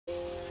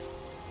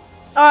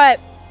Alright.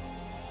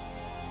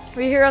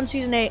 We're here on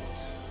season 8.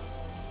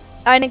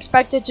 I didn't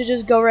expect it to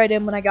just go right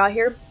in when I got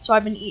here, so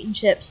I've been eating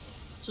chips.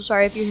 So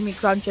sorry if you hear me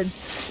crunching.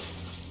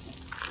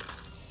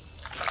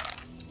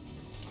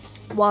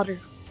 Water.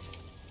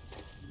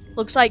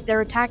 Looks like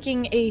they're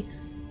attacking a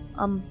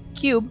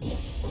cube.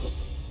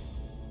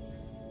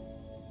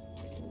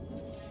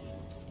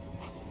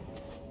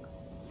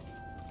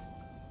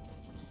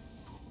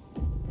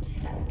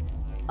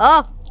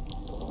 Oh!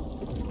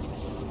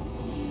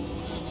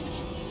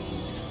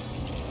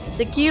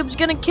 The cube's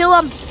gonna kill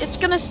him. It's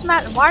gonna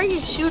smash. Why are you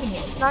shooting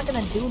it? It's not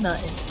gonna do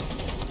nothing.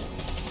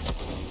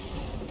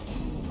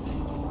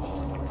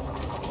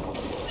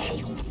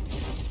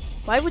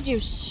 Why would you?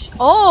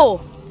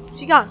 Oh!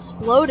 She got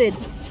exploded.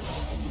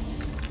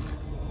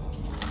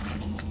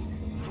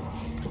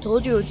 I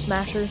told you it would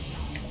smash her.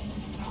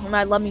 And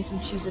I love me some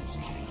Cheez-Its.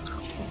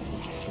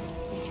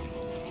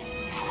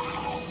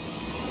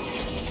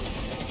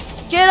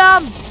 Get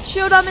him!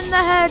 Shoot him in the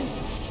head!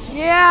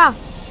 Yeah!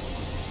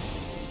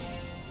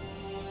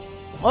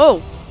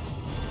 Oh!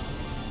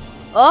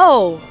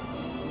 Oh!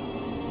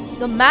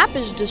 The map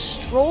is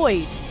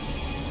destroyed.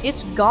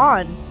 It's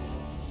gone.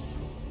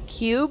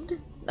 Cubed?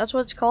 That's what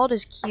it's called,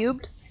 is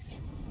cubed?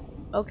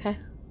 Okay.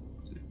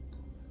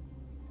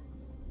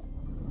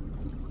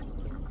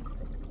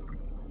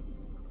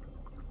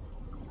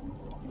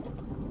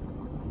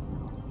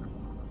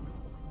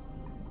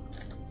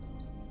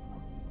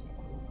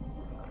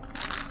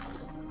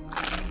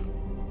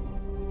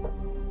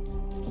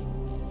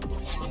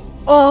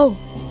 Oh!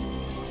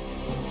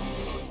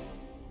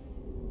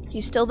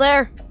 He's still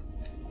there.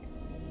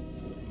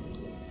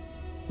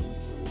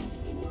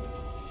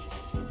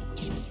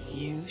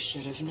 You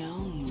should have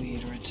known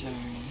we'd return.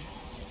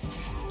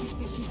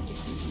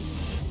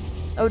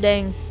 Oh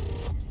dang.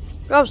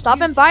 Bro,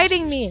 stop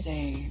inviting me.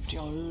 Saved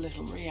your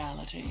little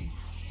reality.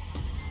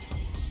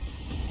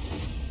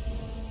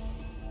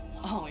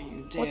 All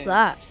you did What's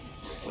that?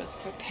 was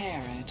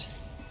prepare it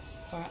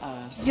for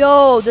us.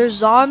 Yo, there's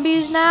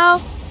zombies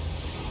now?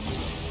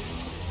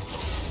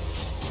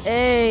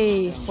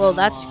 Hey, well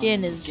that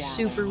skin is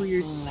super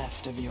weird.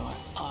 Left of your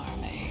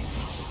army.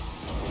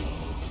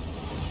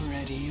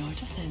 Ready your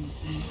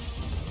defenses.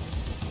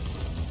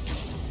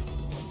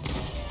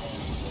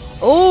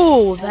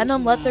 Oh,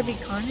 Venom, let there be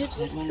carnage.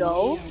 Let's When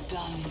go. we are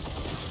done,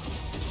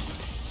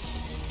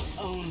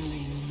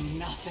 only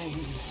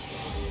nothing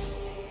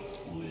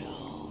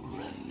will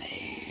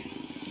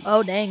remain.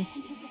 Oh dang.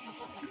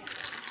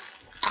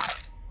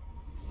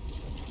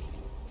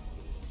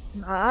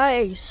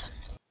 Nice.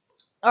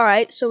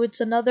 Alright, so it's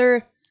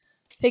another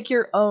pick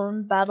your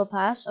own battle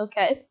pass.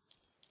 Okay.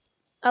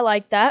 I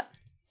like that.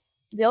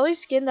 The only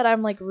skin that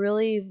I'm like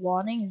really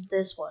wanting is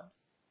this one.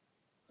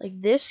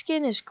 Like this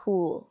skin is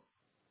cool.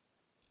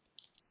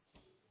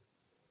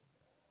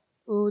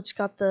 Ooh, it's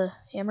got the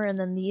hammer and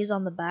then these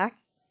on the back.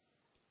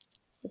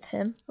 With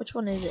him. Which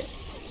one is it?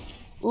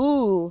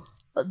 Ooh,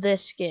 but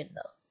this skin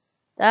though.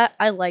 That,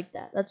 I like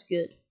that. That's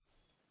good.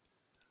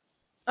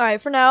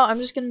 Alright, for now, I'm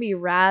just going to be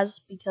Raz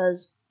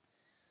because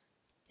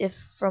if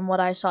from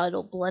what I saw,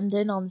 it'll blend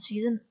in on the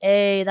season.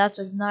 Hey, that's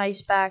a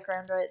nice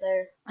background right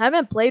there. I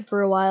haven't played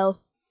for a while.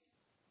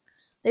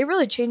 They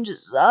really changed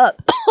this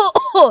up.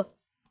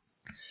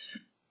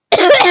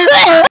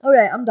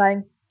 Okay, I'm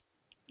dying.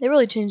 They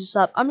really changed this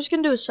up. I'm just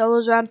going to do a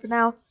solos round for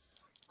now.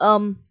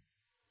 I'm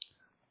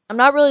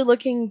not really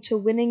looking to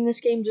winning this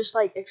game, just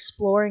like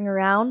exploring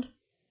around.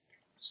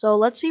 So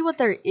let's see what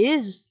there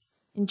is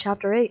in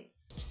Chapter 8.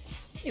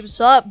 Hey, what's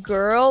up,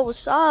 girl?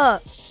 What's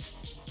up?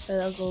 Okay,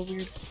 that was a little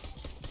weird.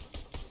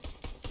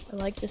 I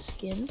like the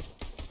skin.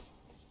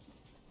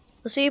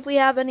 Let's see if we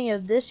have any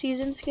of this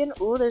season skin.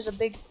 Ooh, there's a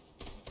big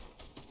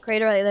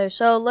crater right there.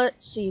 So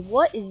let's see.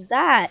 What is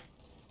that?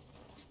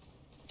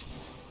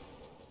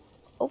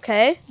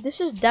 Okay, this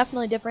is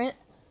definitely different.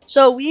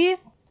 So we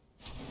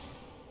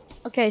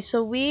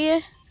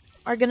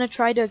are gonna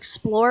try to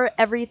explore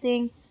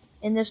everything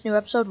in this new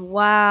episode.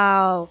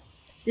 Wow,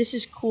 this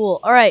is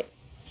cool. All right,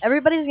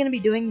 everybody's gonna be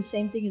doing the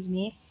same thing as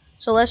me.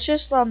 So let's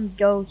just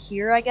go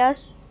here, I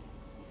guess,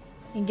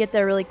 and get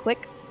there really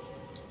quick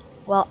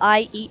while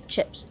I eat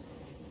chips.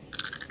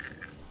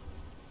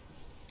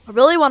 I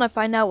really want to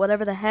find out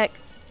whatever the heck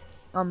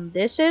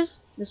this is.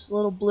 This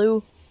little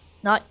blue,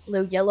 not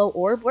blue, yellow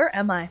orb. Where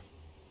am I?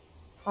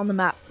 On the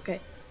map. Okay.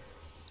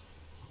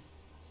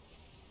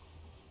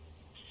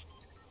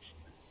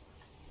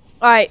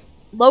 Alright,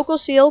 local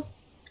seal.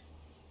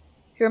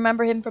 If you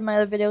remember him from my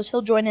other videos,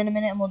 he'll join in a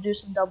minute and we'll do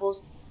some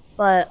doubles.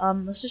 But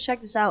let's just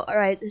check this out.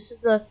 Alright, this is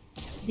the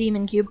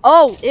demon cube.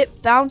 Oh,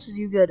 it bounces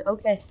you good.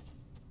 Okay.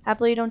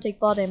 Happily you don't take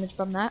fall damage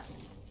from that.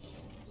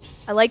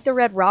 I like the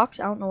red rocks.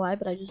 I don't know why,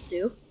 but I just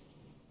do.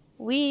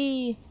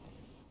 Whee!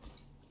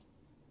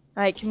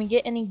 Alright, can we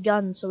get any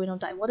guns so we don't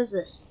die? What is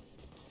this?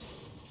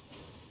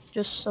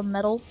 Just some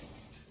metal.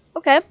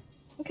 Okay.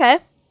 Okay.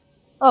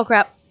 Oh,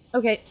 crap.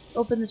 Okay,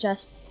 open the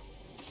chest.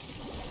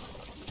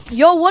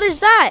 Yo, what is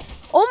that?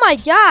 Oh my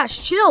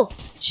gosh, chill.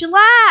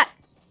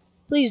 Chillax.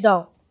 Please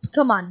don't.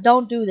 Come on,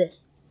 don't do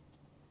this.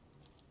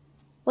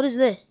 What is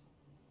this?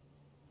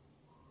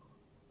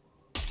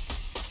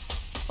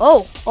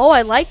 Oh,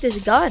 I like this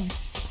gun.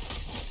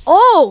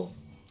 Oh!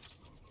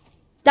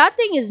 That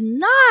thing is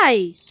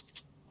nice.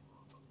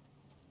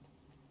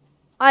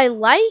 I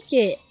like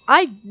it.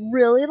 I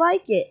really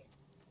like it.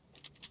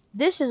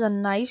 This is a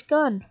nice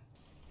gun.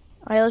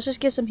 Alright, let's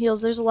just get some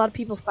heals. There's a lot of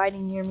people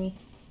fighting near me.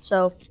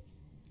 So,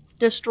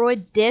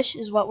 destroyed dish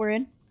is what we're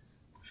in.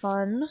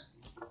 Fun.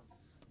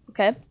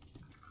 Okay.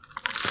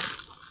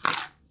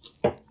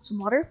 Some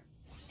water.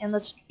 And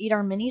let's eat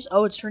our minis.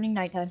 Oh, it's turning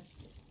nighttime.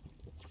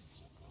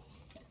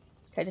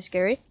 Kind of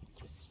scary.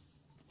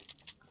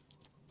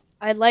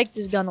 I like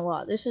this gun a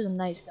lot. This is a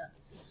nice gun.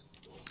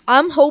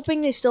 I'm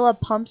hoping they still have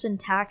pumps and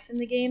tacks in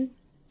the game.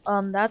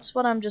 That's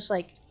what I'm just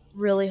like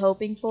really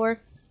hoping for,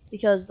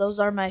 because those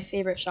are my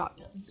favorite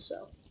shotguns.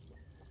 So,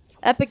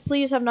 Epic,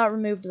 please have not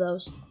removed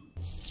those.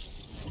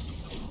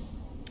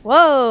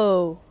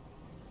 Whoa.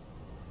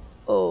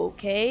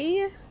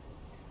 Okay.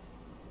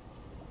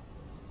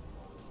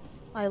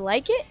 I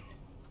like it.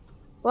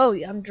 Whoa,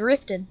 I'm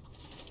drifting.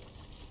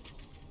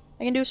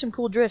 I can do some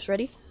cool drifts.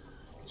 Ready?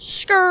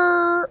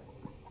 Skrrr.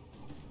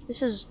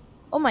 This is,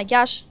 oh my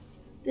gosh.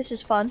 This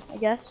is fun, I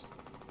guess.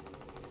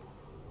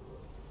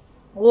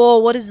 Whoa,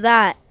 what is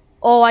that?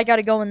 Oh, I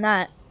gotta go in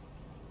that.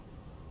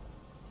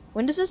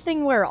 When does this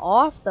thing wear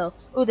off, though?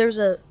 Oh, there's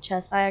a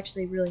chest. I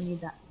actually really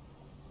need that.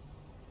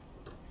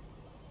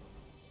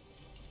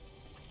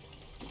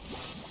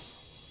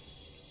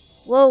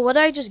 Whoa, what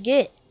did I just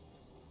get?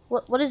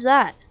 What is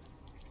that?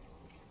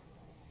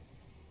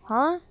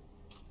 Huh?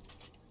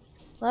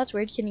 Well, that's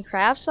weird. Can you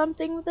craft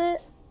something with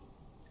it?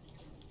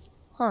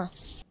 Huh.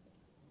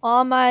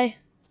 All my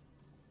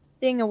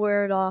thing will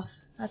wear it off.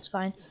 That's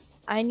fine.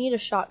 I need a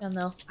shotgun,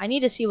 though. I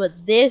need to see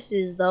what this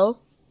is, though.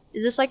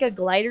 Is this like a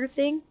glider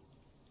thing?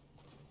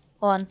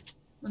 Hold on.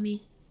 Let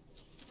me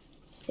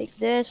take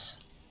this.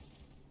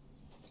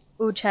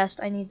 Ooh, chest.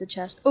 I need the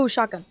chest. Oh,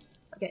 shotgun.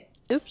 Okay.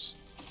 Oops.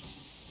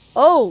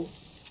 Oh.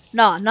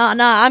 Nah.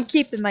 I'm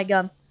keeping my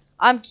gun.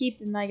 I'm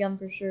keeping my gun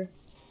for sure.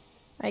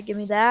 Alright, give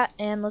me that.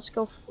 And let's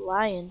go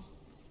flying.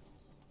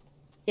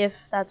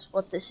 If that's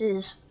what this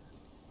is.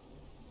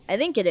 I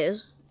think it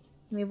is.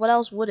 I mean, what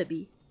else would it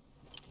be?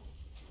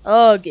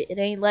 Ugh, it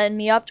ain't letting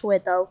me up to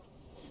it, though.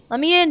 Let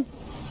me in.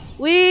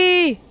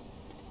 Whee!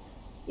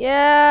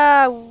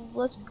 Yeah,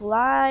 let's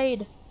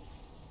glide.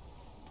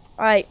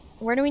 Alright,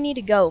 where do we need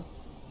to go?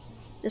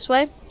 This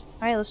way?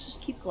 Alright, let's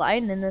just keep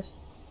gliding in this.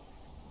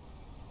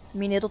 I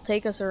mean, it'll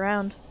take us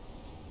around.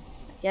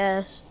 I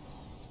guess.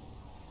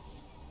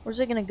 Where's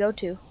it gonna go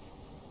to?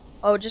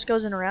 Oh, it just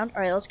goes in around?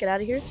 Alright, let's get out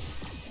of here.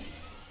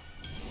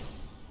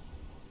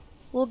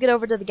 We'll get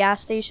over to the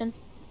gas station.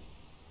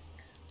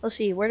 Let's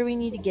see, where do we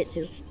need to get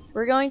to?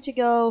 We're going to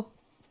go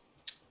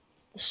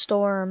the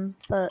storm,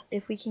 but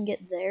if we can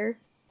get there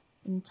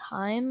in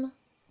time,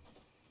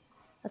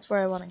 that's where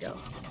I want to go.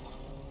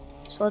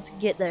 So let's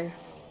get there.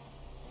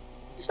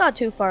 It's not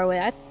too far away.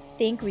 I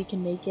think we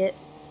can make it,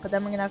 but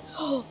then we're gonna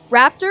have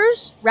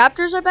raptors.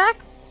 Raptors are back.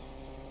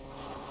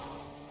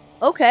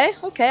 Okay,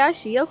 I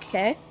see.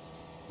 Okay,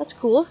 that's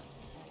cool.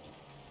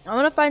 I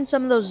want to find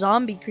some of those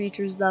zombie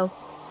creatures, though.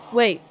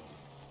 Wait.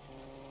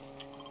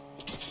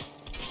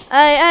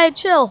 Hey,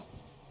 chill.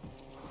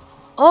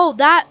 Oh,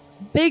 that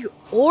big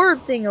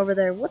orb thing over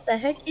there. What the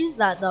heck is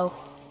that, though?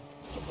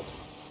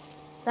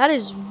 That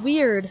is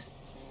weird.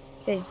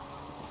 Okay.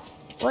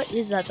 What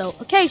is that, though?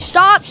 Okay,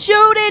 stop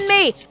shooting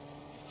me!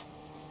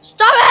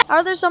 Stop it! How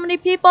are there so many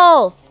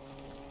people?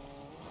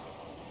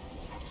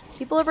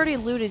 People have already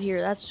looted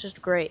here. That's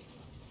just great.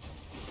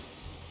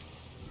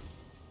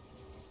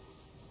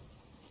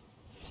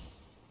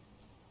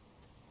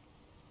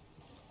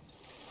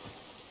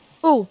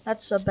 Ooh,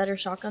 that's a better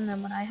shotgun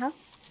than what I have.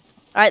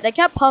 Alright, they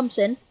kept pumps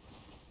in.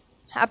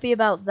 Happy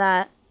about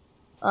that.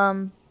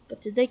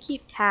 But did they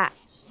keep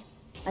tacks?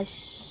 I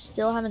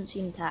still haven't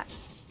seen a tack.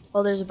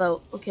 Oh, there's a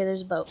boat. Okay,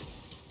 there's a boat.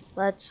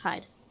 Let's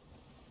hide.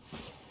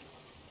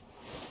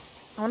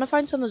 I want to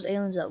find some of those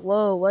aliens up.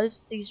 Whoa, what is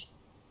these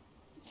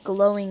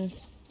glowing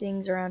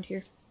things around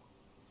here?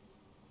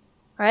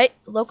 Alright,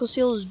 local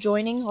seal is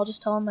joining. I'll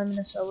just tell him I'm in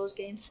a solos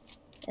game.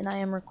 And I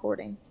am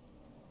recording.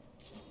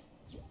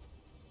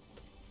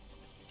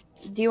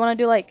 Do you want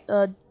to do like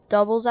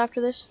doubles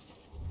after this?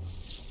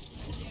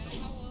 Yeah,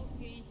 how well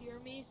can you hear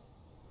me?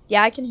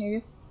 Yeah, I can hear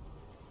you.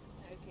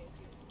 Okay.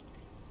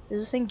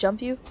 Does this thing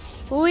jump you?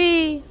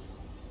 Whee!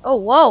 Oh,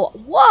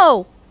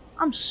 whoa!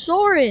 I'm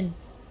soaring!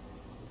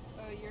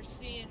 You're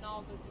seeing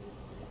all the...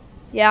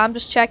 Yeah, I'm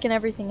just checking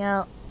everything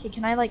out. Okay,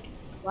 can I like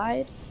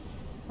glide?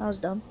 That was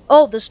dumb.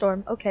 Oh, the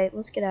storm. Okay,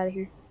 let's get out of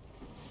here.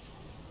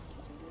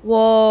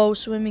 Whoa,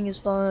 swimming is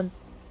fun.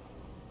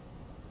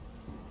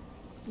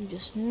 You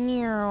just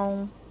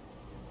near.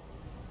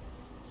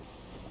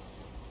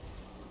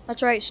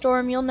 That's right,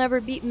 Storm. You'll never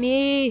beat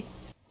me.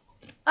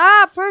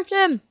 Ah, perch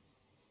him.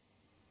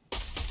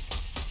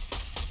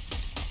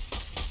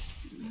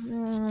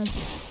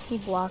 He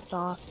blocked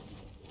off.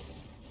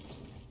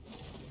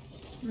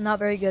 I'm not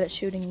very good at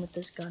shooting with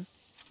this gun,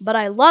 but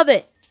I love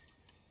it.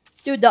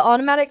 Dude, the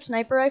automatic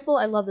sniper rifle.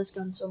 I love this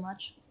gun so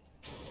much.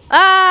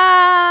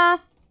 Ah!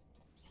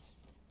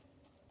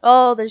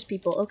 Oh, there's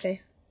people.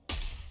 Okay.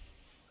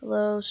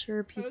 Hello,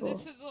 sir, So people.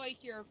 this is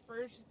like your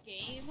first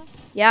game?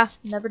 Yeah,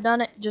 never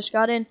done it. Just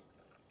got in.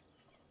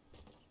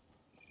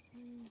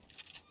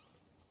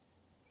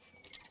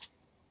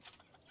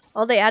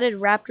 Oh, they added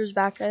raptors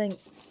back. I think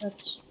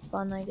that's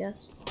fun, I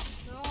guess.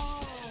 No.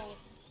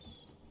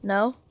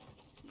 No?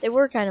 They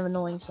were kind of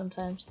annoying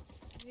sometimes.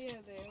 Yeah,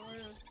 they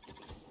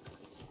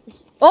were.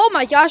 Oh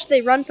my gosh,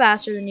 they run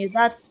faster than you.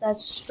 That's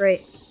just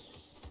great.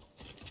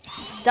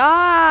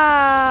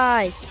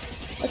 Die!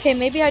 Okay,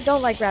 maybe I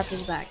don't like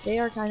raptors back. They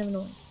are kind of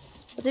annoying.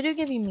 But they do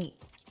give you meat.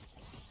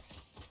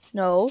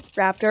 No,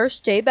 raptor,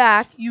 stay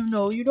back. You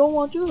know you don't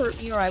want to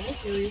hurt me or I will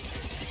kill you.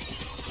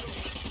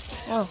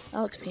 Oh,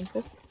 that looks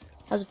painful.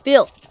 How's it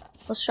feel?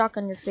 Let's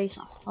shotgun your face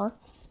off, huh?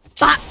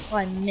 Bah! Oh,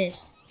 I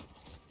missed.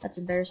 That's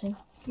embarrassing.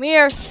 Come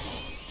here.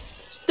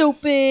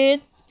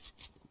 Stupid.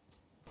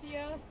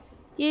 Yeah.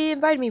 He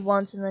invited me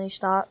once and then he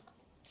stopped.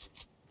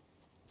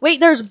 Wait,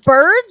 there's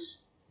birds?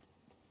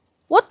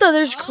 What the?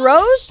 There's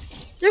crows?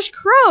 There's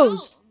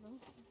crows.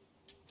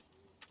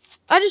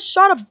 I just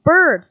shot a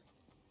bird.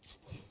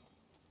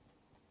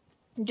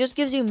 It just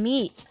gives you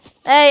meat.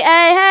 Hey,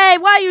 hey, hey,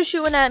 why are you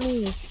shooting at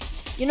me?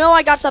 You know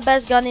I got the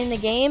best gun in the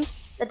game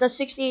that does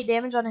 68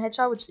 damage on a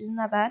headshot, which isn't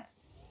that bad.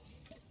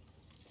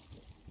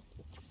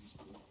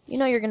 You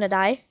know you're gonna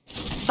die.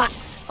 Bah!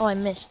 Oh, I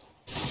missed.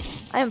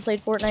 I haven't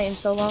played Fortnite in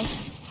so long.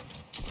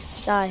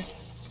 Die.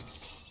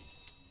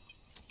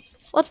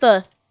 What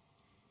the?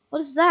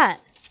 What is that?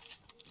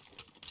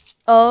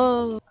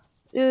 Oh.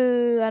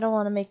 Ooh, I don't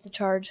want to make the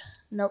charge.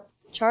 Nope.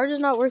 Charge is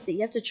not worth it.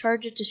 You have to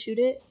charge it to shoot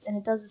it, and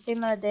it does the same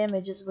amount of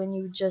damage as when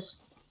you just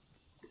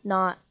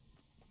not.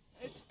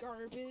 It's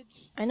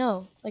garbage. I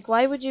know. Like,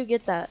 why would you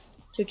get that?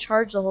 To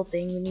charge the whole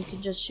thing when you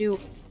can just shoot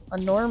a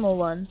normal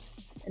one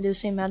and do the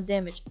same amount of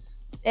damage.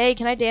 Hey,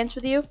 can I dance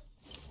with you?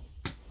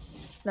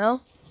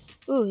 No?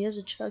 Ooh, he has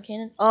a chug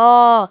cannon.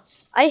 Oh,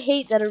 I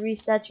hate that it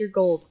resets your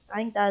gold. I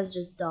think that is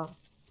just dumb.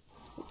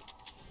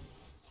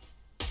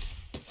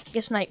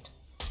 Get sniped.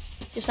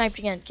 Get sniped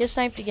again. Get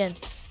sniped again.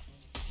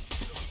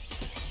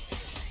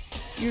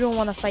 You don't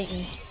want to fight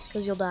me,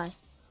 because you'll die.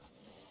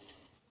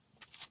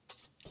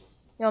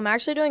 Yo, I'm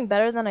actually doing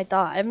better than I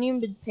thought. I haven't even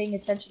been paying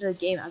attention to the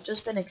game. I've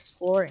just been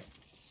exploring.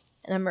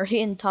 And I'm already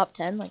in top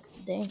 10. Like,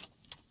 dang.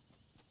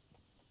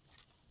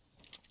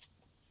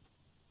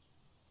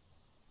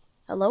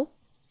 Hello?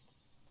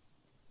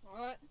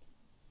 What?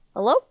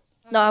 Hello?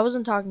 No, I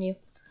wasn't talking to you.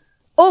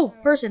 Oh,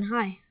 person,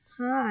 hi.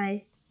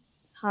 Hi.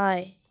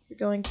 Hi. You're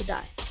going to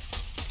die.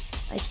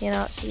 I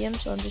cannot see him,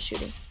 so I'm just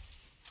shooting.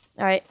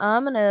 Alright,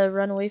 I'm gonna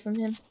run away from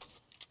him.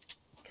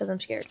 Because I'm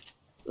scared.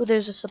 Oh,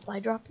 there's a supply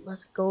drop.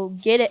 Let's go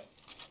get it.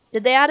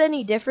 Did they add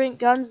any different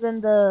guns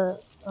than the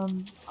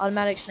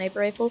automatic sniper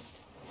rifle?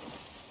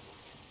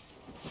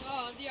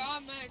 The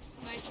automatic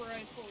sniper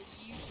rifle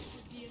used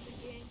to be in the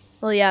game.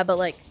 Well, yeah, but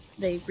like,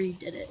 they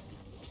redid it.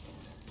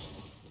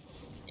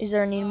 Is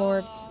there any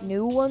more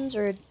new ones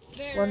or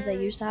ones they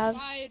used to have?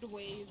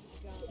 Sideways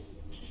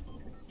guns.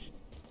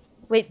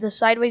 Wait, the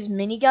sideways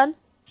minigun?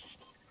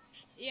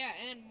 Yeah,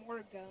 and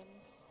more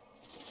guns.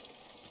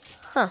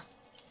 Huh.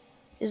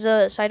 Is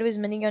a sideways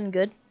minigun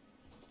good?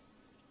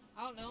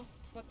 I don't know,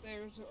 but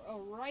there's a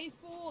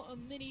rifle, a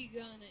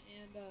minigun,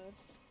 and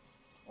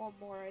one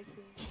more, I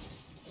think.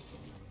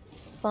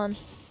 Fun.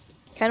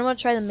 Kind of want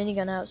to try the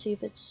minigun out, see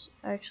if it's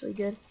actually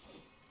good.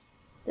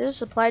 There's a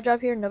supply drop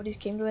here, nobody's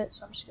came to it,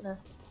 so I'm just gonna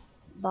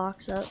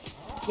box up.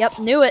 Yep,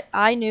 knew it.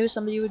 I knew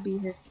somebody would be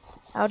here.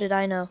 How did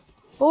I know?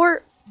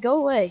 Or go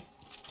away.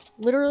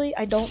 Literally,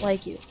 I don't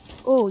like you.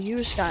 Oh, you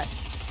just got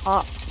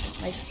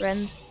popped, my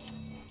friend.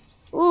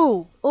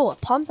 Ooh, oh, a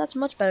pump? That's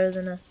much better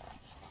than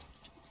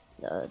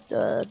the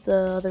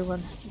other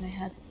one that I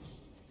had.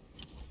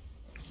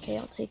 Okay,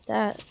 I'll take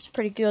that. It's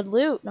pretty good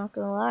loot, not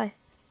gonna lie.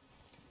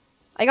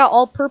 I got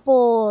all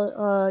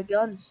purple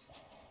guns.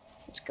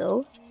 Let's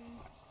go.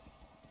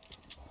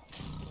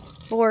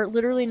 Or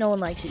literally no one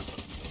likes you.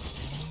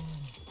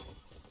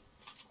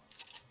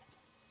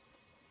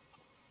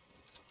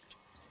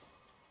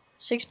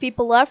 Six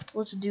people left.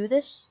 Let's do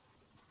this.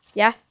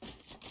 Yeah.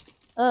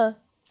 Are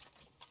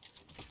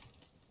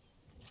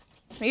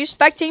you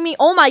spectating me?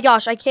 Oh my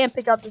gosh, I can't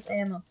pick up this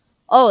ammo.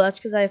 Oh, that's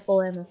because I have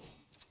full ammo.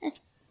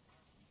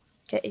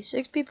 Okay,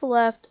 6 people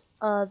left.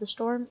 The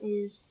storm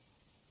is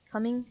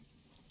coming.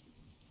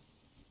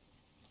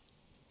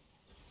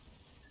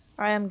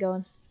 Alright, I'm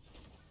going.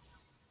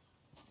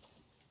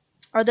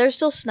 Are there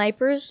still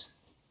snipers?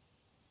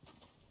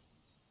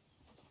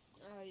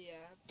 Yeah,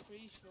 I'm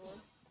pretty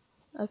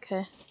sure.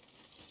 Okay.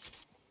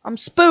 I'm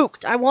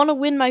spooked. I want to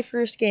win my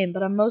first game,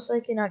 but I'm most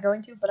likely not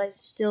going to, but I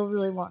still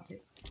really want to.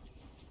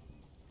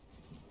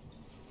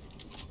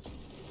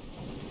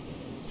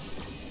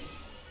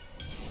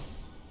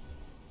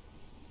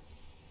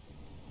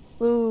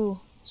 Ooh,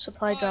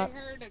 supply drop. I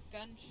heard a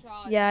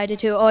gunshot. Yeah, I did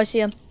too. Oh, I see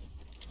him.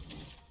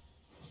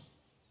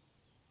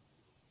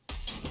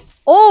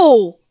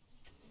 Oh!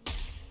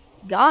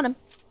 Got him.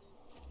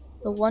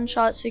 The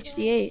one-shot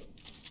 68.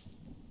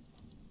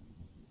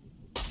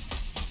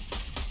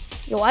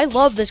 Yo, I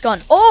love this gun.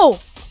 Oh!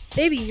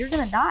 Baby, you're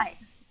gonna die.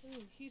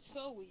 Ooh, he's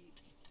so weak.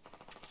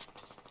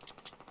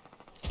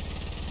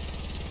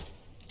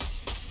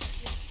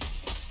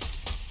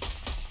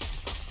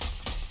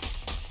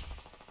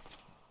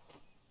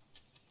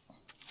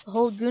 The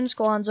whole goon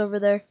squad's over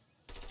there.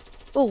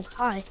 Oh,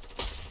 hi.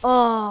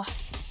 Oh,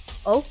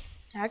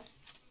 tagged.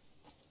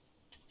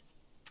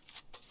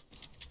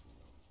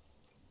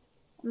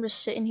 I'm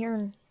just sitting here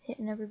and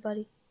hitting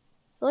everybody.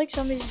 I feel like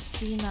somebody's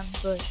being that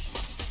bush.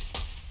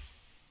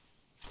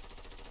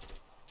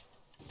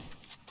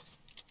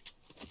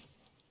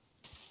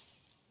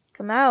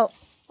 Come out.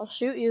 I'll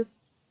shoot you.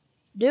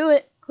 Do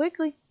it.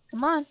 Quickly.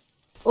 Come on.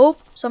 Oh,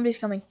 somebody's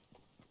coming.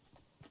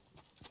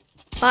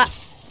 Ah.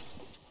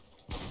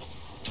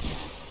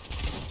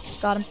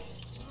 Got him.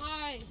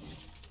 Hi.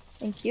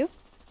 Thank you.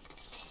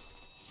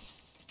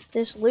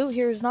 This loot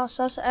here is not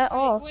sus at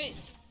all. Wait.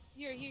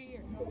 Here.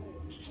 Oh,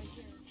 right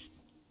here.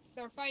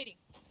 They're fighting.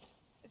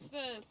 It's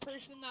the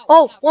person that.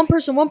 Oh, one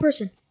fighting.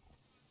 person.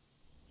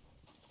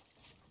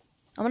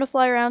 I'm gonna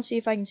fly around, see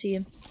if I can see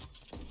him.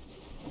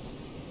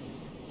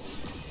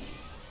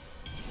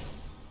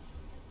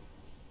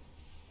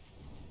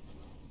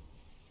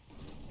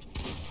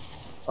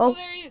 Oh,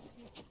 there he is.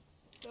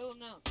 Oh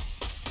no.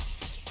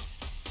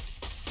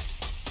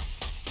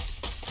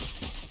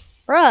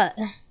 Bruh,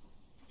 do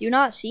you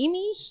not see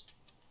me?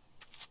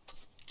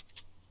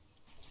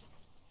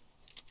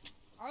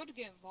 I would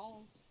get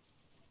involved.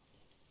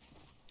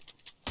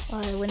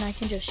 When I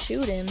can just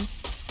shoot him.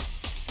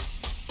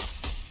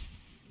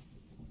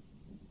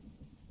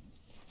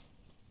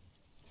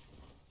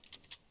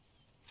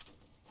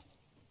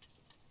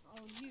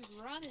 Oh, he's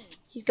running.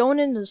 He's going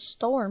into the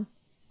storm.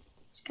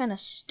 It's kind of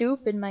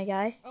stupid, my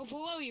guy. Oh,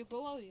 below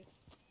you.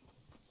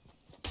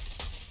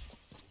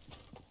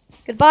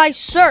 Goodbye,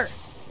 sir.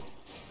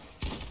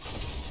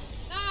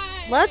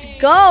 Nice. Let's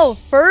go.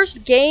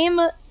 First game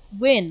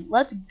win.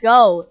 Let's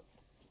go.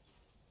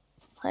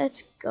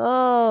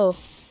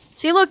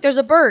 See, look, there's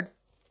a bird.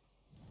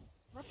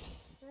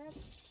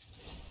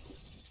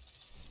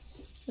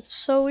 That's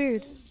so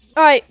weird.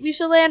 Alright, we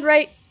should land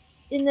right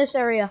in this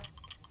area.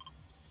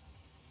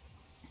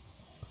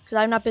 Because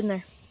I've not been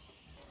there.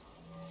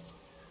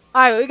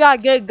 Alright, we got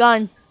a good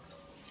gun.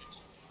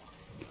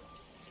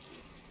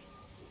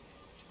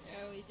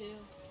 Yeah, we do.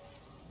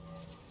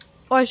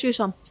 Oh, I see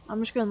some. I'm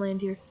just going to land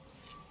here.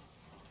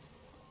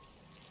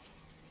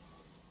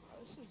 Oh,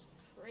 this is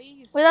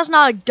crazy. Wait, that's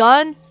not a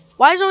gun?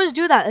 Why does it always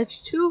do that? It's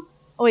too...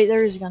 Oh, wait,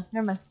 there is a gun.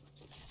 Never mind.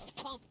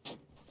 A pump.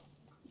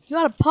 You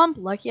got a pump.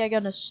 Lucky I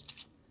got a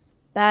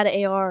bad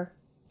AR.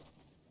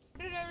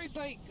 Where did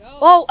everybody go?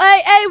 Oh,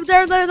 hey,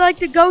 they're like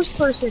the ghost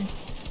person.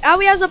 Ow,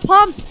 he has a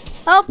pump.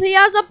 Help, he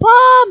has a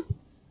pump.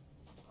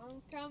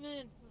 I'm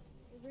coming.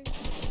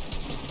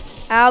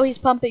 Ow, he's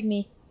pumping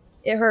me.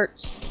 It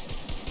hurts.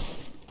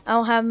 I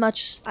don't have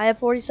much. I have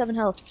 47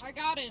 health. I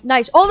got him.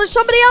 Nice. Oh, there's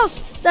somebody else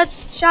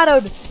that's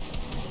shadowed.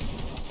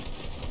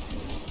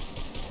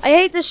 I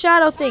hate this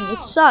shadow thing. Ow.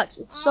 It sucks.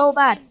 It's so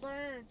bad.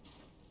 Burn.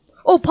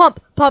 Oh, pump.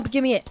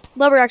 Give me it.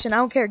 Lever action. I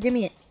don't care. Give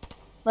me it.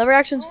 Lever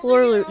action's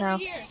floor loot now.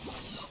 Here.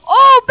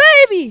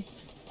 Oh, baby.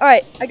 All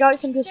right, I got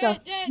some good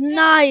stuff. Dead.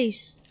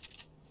 Nice.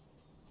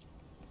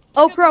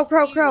 Oh, crow.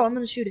 I'm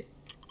gonna shoot it.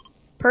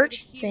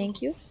 Perch.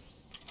 Thank you.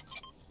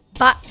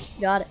 Bot.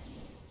 Got it.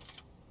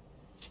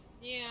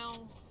 Yeah,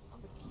 I'm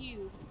a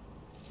cube.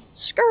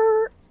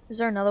 Skirt. Is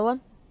there another one?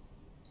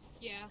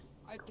 Yeah,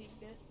 I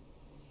pinged it.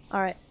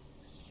 All right.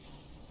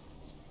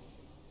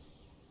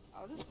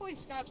 Oh, this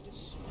place got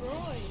destroyed.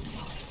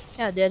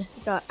 Yeah, it did.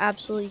 It got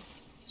absolutely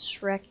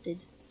shrekted.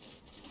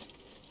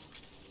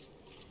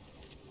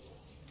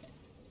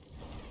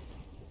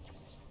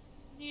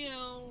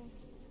 Meow.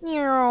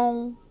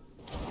 No.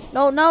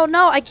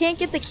 I can't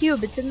get the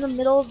cube. It's in the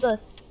middle of the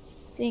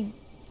thing.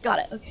 Got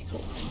it. Okay,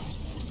 cool.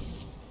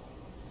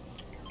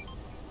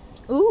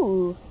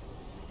 Ooh.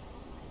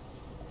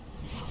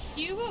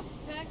 Cube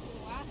effect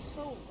lasts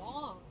so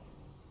long.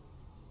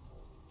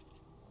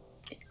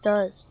 It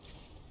does.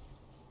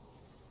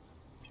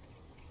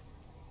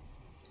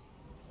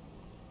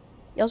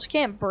 You also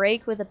can't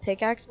break with a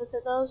pickaxe with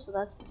it though, so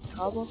that's the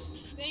problem.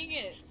 Dang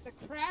it, the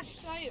crash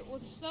site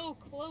was so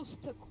close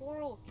to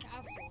Coral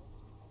Castle.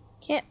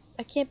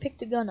 I can't pick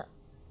the gun up.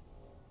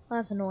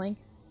 That's annoying.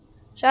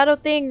 Shadow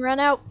thing, run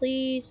out,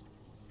 please.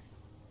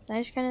 Can I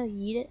just kind of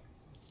yeet it?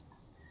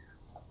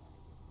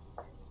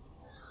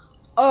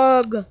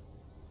 Ugh.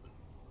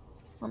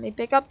 Let me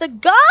pick up the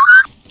gun.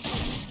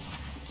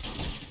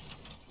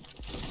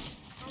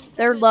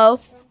 They're low.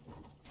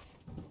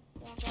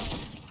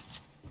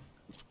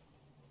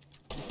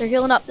 They're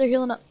healing up.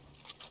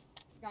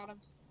 Got him.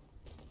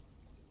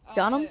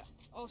 Got him?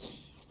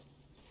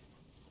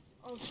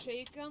 I'll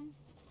shake him.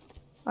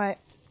 Alright.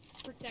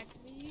 Protect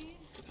me.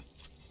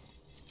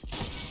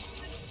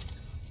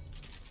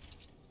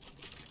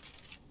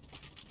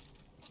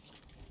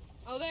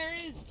 Oh, there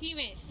it is,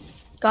 teammate.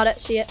 Got it.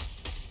 See it.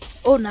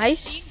 Oh,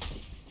 nice. See?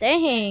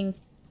 Dang.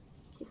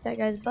 Kick that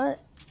guy's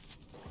butt.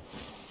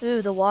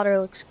 Ooh, the water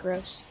looks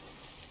gross.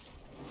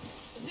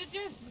 Is it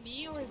just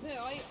me, or is it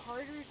like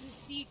harder to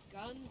see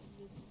guns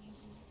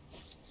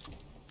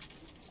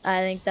I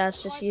think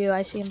that's just What? you.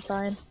 I see him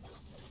fine.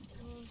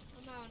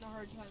 I'm having a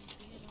hard time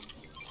seeing them.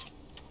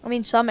 I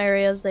mean, some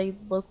areas they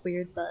look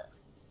weird, but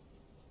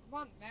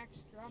I'm on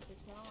max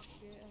graphics. I don't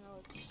get how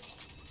it's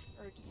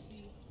hard to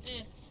see.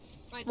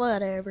 Might just be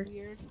whatever.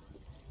 weird.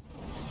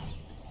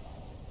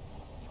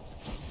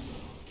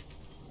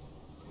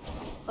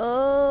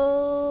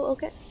 Oh,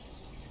 okay.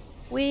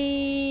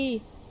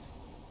 Wee.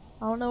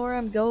 I don't know where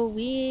I'm going.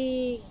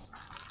 Wee.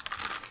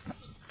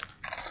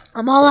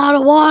 I'm all out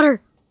of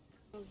water.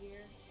 Go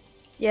here.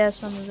 Yeah,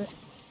 some of it.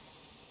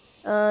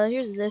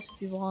 Here's this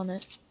if you want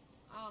it.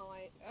 Oh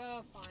wait.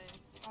 Fine.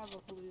 I have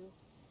a blue.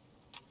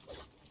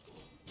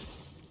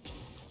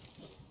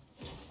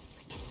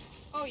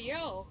 Oh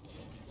yo.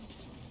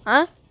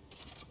 Huh?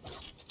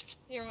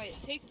 Here, wait.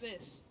 Take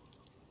this.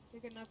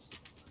 Take a nuts.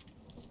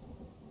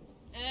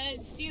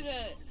 And see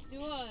the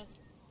do a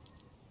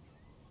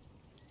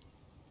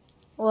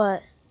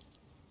What?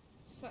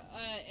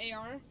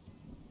 AR.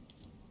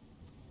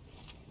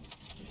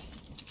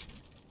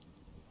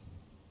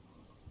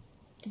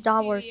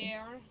 Not See working. the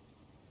AR.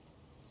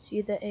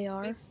 See the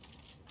AR?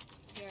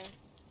 Yeah.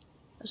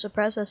 A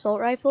suppressed assault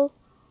rifle?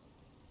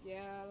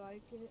 Yeah, I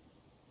like it.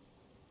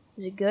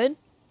 Is it good?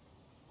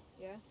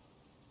 Yeah.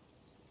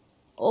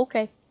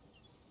 Okay.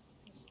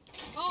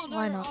 Oh,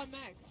 Why another not?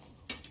 automatic.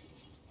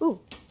 Ooh.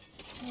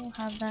 I'll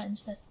have that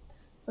instead.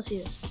 Let's see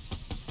this.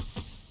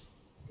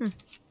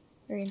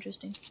 Very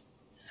interesting.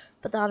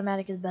 But the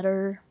automatic is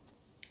better.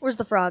 Where's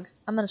the frog?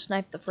 I'm gonna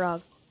snipe the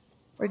frog.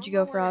 Where'd you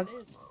go, frog? Where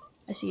it is.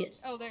 I see it.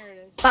 Oh, there it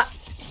is. Bah!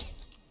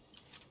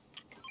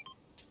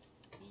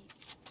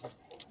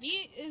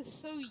 Meat is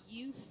so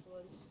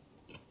useless.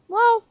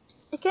 Well,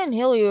 it can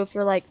heal you if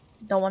you're like,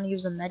 don't want to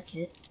use a med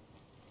kit.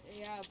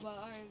 Yeah, but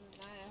other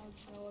than that, it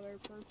has no other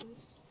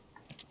purpose.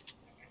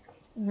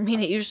 I mean,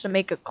 it used to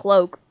make a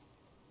cloak.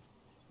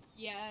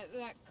 Yeah,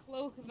 that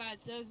cloak that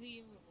doesn't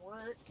even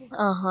work.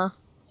 Uh-huh.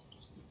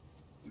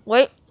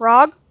 Wait,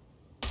 frog?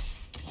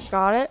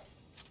 Got it.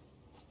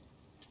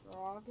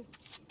 Frog.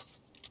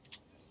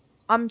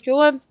 I'm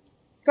doing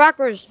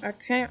crackers. I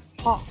can't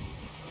talk.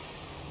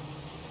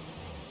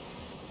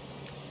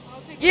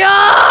 I'll take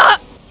Yeah!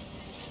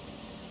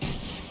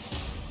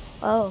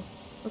 Oh,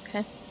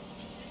 okay.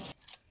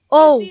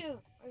 Oh,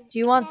 do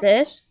you want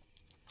this?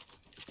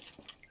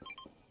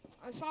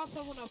 I saw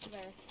someone up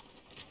there.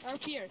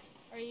 Up here.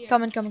 Right here.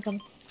 Coming.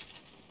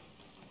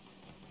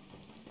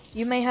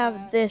 You may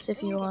have this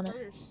if you Ooh, want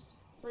it.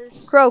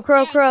 First. Crow.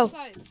 Yeah, this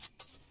side.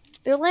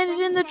 It landed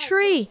From in the the side,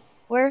 tree.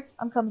 Where?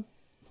 I'm coming.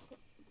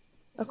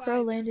 A This crow side,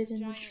 there's landed a in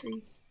the giant-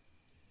 tree.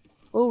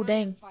 Oh,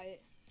 dang. giant fight.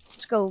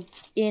 Let's go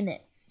in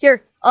it.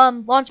 Here,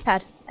 launch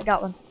pad. I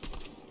got one.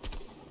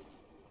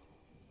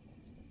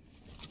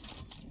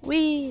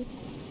 Whee!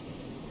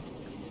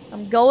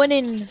 I'm going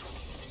in.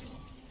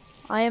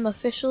 I am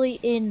officially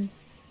in.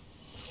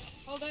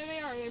 Oh, there they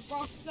are. They're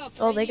boxed up.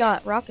 Oh, right they here.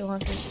 got rocket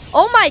launchers.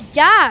 Oh my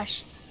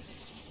gosh!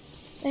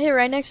 They hit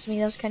right next to me.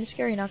 That was kind of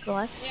scary, not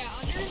gonna lie. Yeah,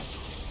 under.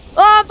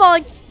 Oh, I'm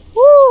falling!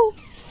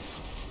 Woo!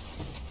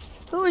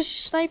 Who was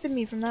sniping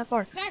me from that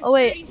far? Attack Oh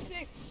wait,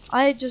 36.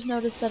 I just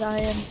noticed that I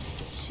am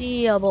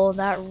seeable.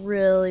 That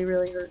really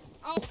hurt.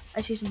 Oh,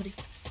 I see somebody.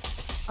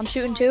 I'm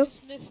shooting I too.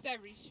 just missed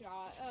every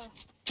shot.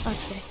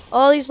 That's okay.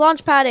 Oh, he's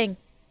launch padding.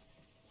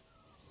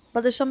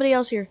 But there's somebody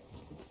else here.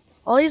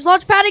 Oh, he's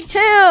launch padding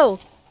too.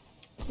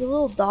 You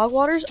little dog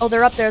waters. Oh,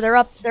 they're up there. They're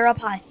up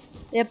high.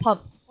 They have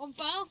pump. One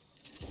fell.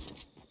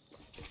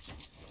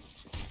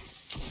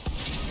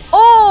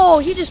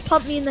 Oh, he just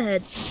pumped me in the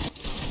head.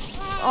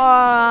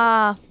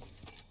 Ah,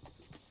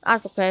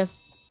 That's okay.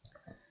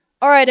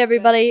 Alright,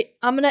 everybody.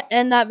 I'm going to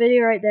end that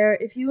video right there.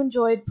 If you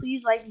enjoyed,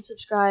 please like and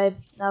subscribe.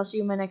 And I'll see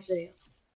you in my next video.